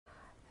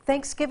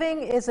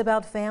Thanksgiving is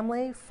about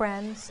family,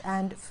 friends,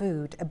 and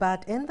food,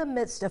 but in the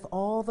midst of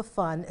all the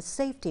fun,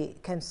 safety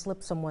can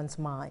slip someone's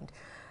mind.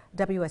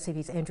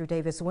 WSAV's Andrew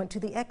Davis went to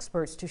the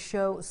experts to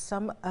show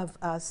some of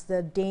us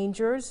the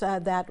dangers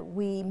that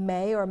we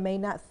may or may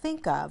not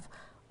think of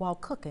while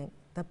cooking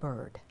the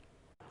bird.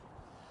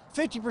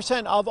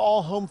 50% of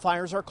all home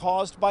fires are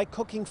caused by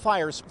cooking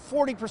fires.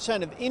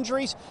 40% of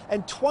injuries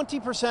and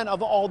 20%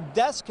 of all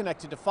deaths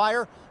connected to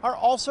fire are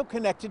also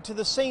connected to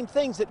the same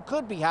things that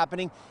could be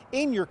happening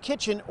in your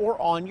kitchen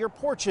or on your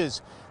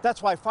porches.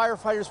 That's why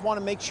firefighters want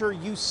to make sure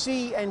you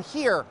see and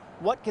hear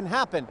what can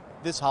happen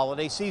this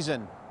holiday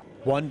season.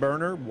 One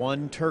burner,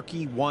 one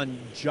turkey,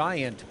 one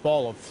giant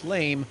ball of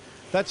flame.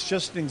 That's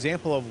just an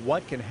example of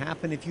what can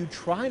happen if you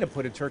try to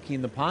put a turkey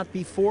in the pot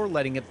before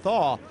letting it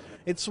thaw.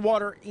 It's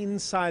water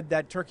inside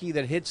that turkey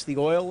that hits the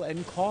oil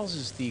and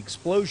causes the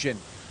explosion.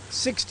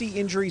 60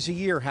 injuries a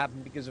year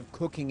happen because of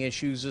cooking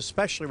issues,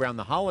 especially around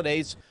the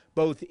holidays,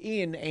 both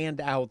in and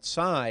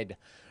outside.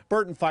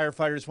 Burton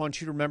firefighters want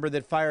you to remember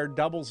that fire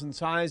doubles in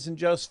size in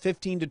just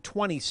 15 to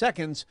 20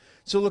 seconds,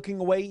 so looking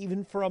away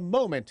even for a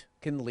moment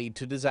can lead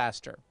to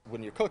disaster.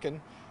 When you're cooking,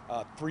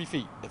 3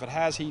 feet. If it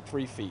has heat,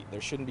 3 feet. There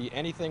shouldn't be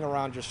anything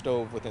around your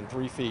stove within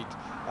 3 feet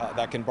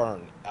that can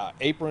burn.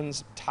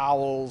 Aprons,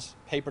 towels,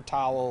 paper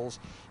towels,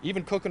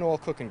 even cooking oil,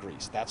 cooking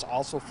grease. That's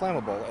also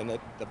flammable, and the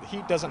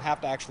heat doesn't have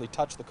to actually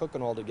touch the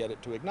cooking oil to get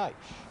it to ignite.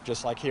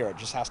 Just like here, it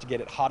just has to get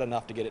it hot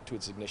enough to get it to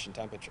its ignition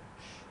temperature.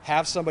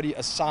 Have somebody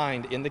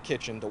assigned in the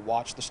kitchen to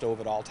watch the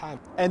stove at all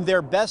times. And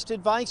their best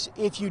advice,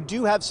 if you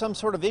do have some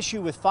sort of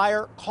issue with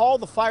fire, call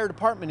the fire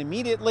department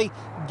immediately.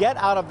 Get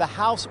out of the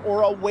house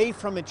or away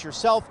from it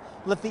yourself.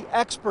 Let the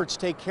experts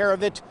take care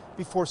of it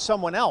before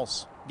someone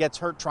else gets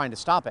hurt trying to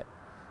stop it.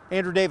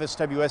 Andrew Davis,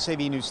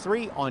 WSAV News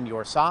 3, on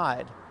your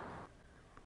side.